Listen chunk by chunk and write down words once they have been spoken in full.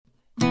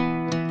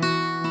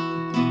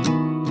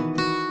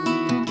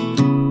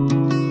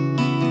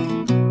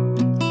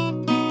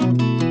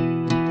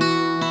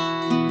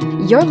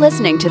You're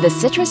listening to the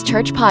Citrus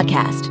Church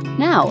Podcast.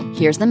 Now,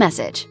 here's the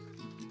message.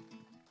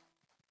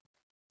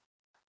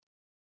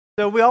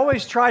 So we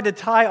always tried to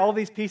tie all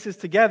these pieces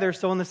together.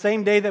 So on the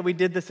same day that we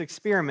did this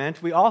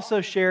experiment, we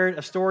also shared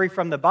a story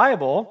from the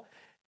Bible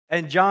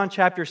in John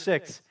chapter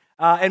 6.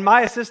 And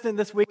my assistant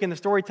this week in the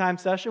story time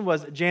session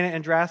was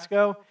Janet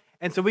Andrasco.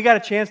 And so we got a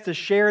chance to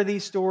share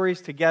these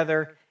stories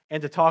together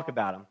and to talk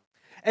about them.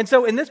 And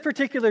so in this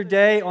particular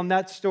day on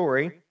that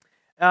story,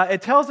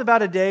 it tells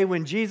about a day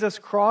when Jesus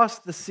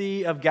crossed the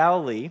Sea of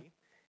Galilee.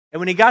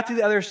 And when he got to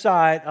the other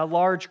side, a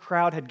large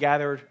crowd had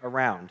gathered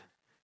around.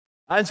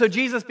 And so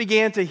Jesus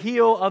began to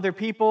heal other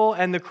people,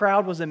 and the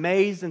crowd was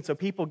amazed. And so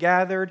people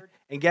gathered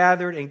and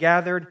gathered and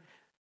gathered.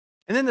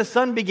 And then the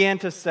sun began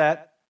to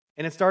set,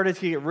 and it started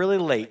to get really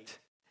late.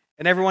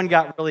 And everyone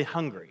got really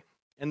hungry.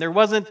 And there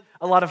wasn't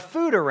a lot of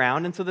food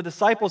around. And so the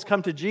disciples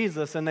come to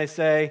Jesus, and they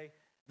say,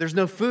 "There's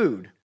no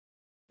food."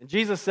 And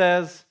Jesus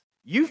says,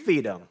 "You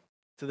feed them,"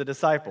 to the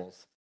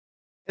disciples.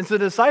 And so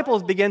the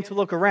disciples begin to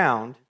look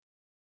around.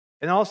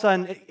 And all of a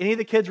sudden, any of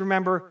the kids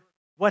remember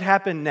what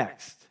happened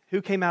next?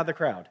 Who came out of the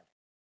crowd?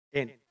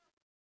 And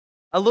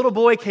a little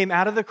boy came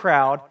out of the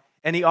crowd,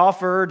 and he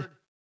offered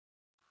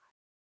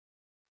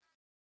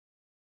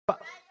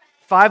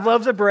 5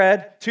 loaves of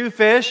bread, 2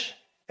 fish,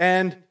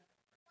 and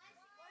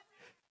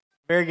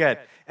very good,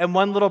 and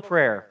 1 little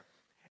prayer.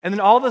 And then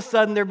all of a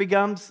sudden, there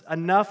becomes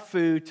enough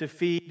food to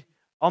feed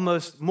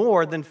almost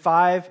more than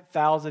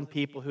 5,000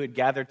 people who had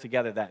gathered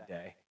together that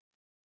day.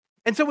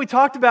 And so we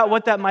talked about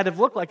what that might have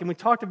looked like, and we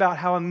talked about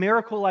how a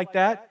miracle like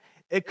that,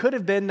 it could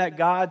have been that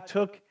God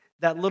took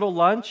that little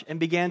lunch and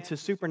began to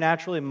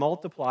supernaturally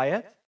multiply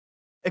it.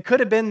 It could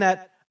have been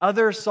that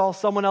others saw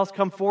someone else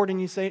come forward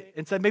and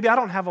said, "Maybe I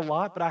don't have a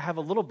lot, but I have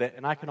a little bit,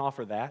 and I can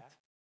offer that."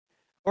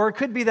 Or it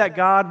could be that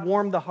God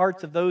warmed the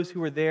hearts of those who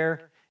were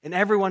there, and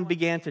everyone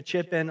began to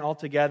chip in all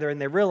together,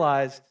 and they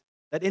realized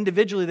that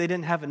individually they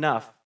didn't have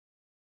enough,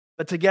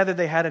 but together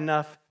they had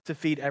enough to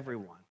feed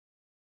everyone.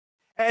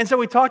 And so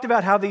we talked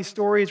about how these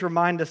stories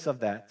remind us of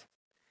that,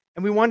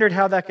 and we wondered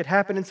how that could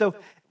happen. And so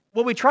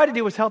what we tried to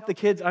do was help the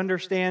kids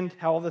understand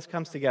how all this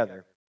comes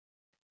together.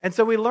 And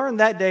so we learned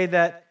that day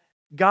that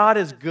God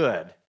is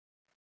good.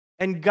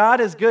 And God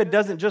is good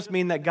doesn't just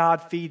mean that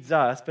God feeds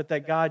us, but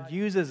that God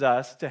uses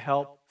us to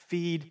help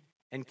feed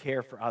and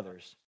care for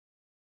others.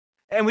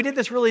 And we did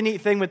this really neat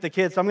thing with the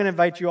kids, so I'm going to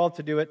invite you all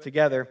to do it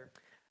together.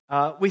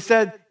 We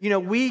said,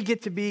 we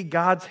get to be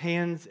God's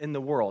hands in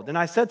the world. And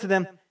I said to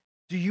them,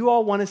 "Do you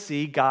all want to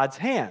see God's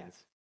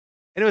hands?"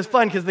 And it was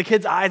fun because the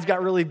kids' eyes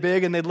got really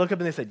big, and they'd look up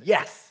and they said,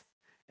 "Yes."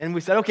 And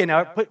we said, "Okay,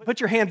 now put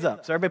your hands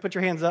up." So everybody put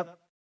your hands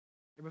up.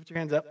 Everybody put your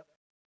hands up.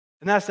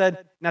 And then I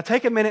said, "Now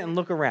take a minute and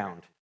look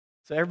around."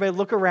 So everybody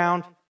look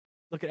around,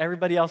 look at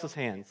everybody else's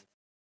hands.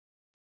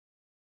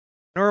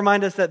 And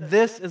remind us that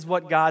this is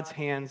what God's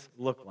hands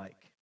look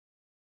like.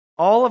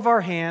 All of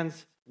our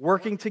hands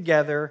working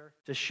together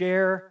to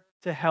share,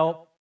 to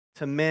help,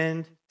 to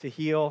mend, to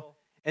heal,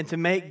 and to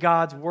make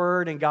God's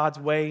word and God's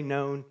way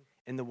known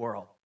in the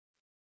world.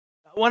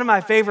 One of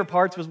my favorite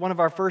parts was one of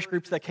our first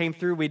groups that came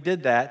through. We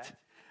did that.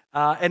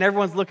 And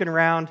everyone's looking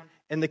around,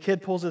 and the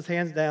kid pulls his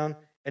hands down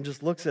and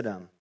just looks at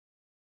him.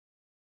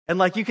 And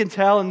you can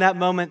tell in that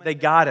moment, they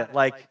got it.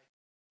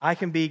 I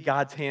can be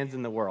God's hands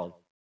in the world.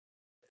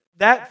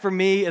 That, for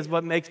me, is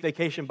what makes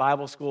Vacation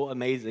Bible School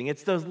amazing.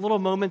 It's those little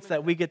moments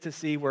that we get to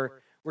see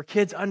where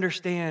kids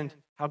understand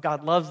how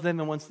God loves them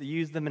and wants to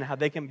use them and how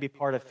they can be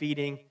part of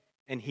feeding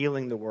and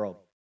healing the world.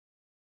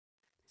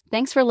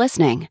 Thanks for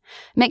listening.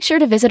 Make sure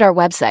to visit our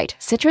website,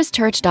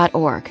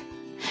 citruschurch.org.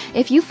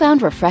 If you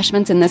found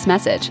refreshments in this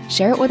message,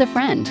 share it with a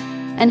friend.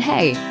 And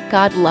hey,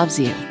 God loves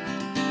you.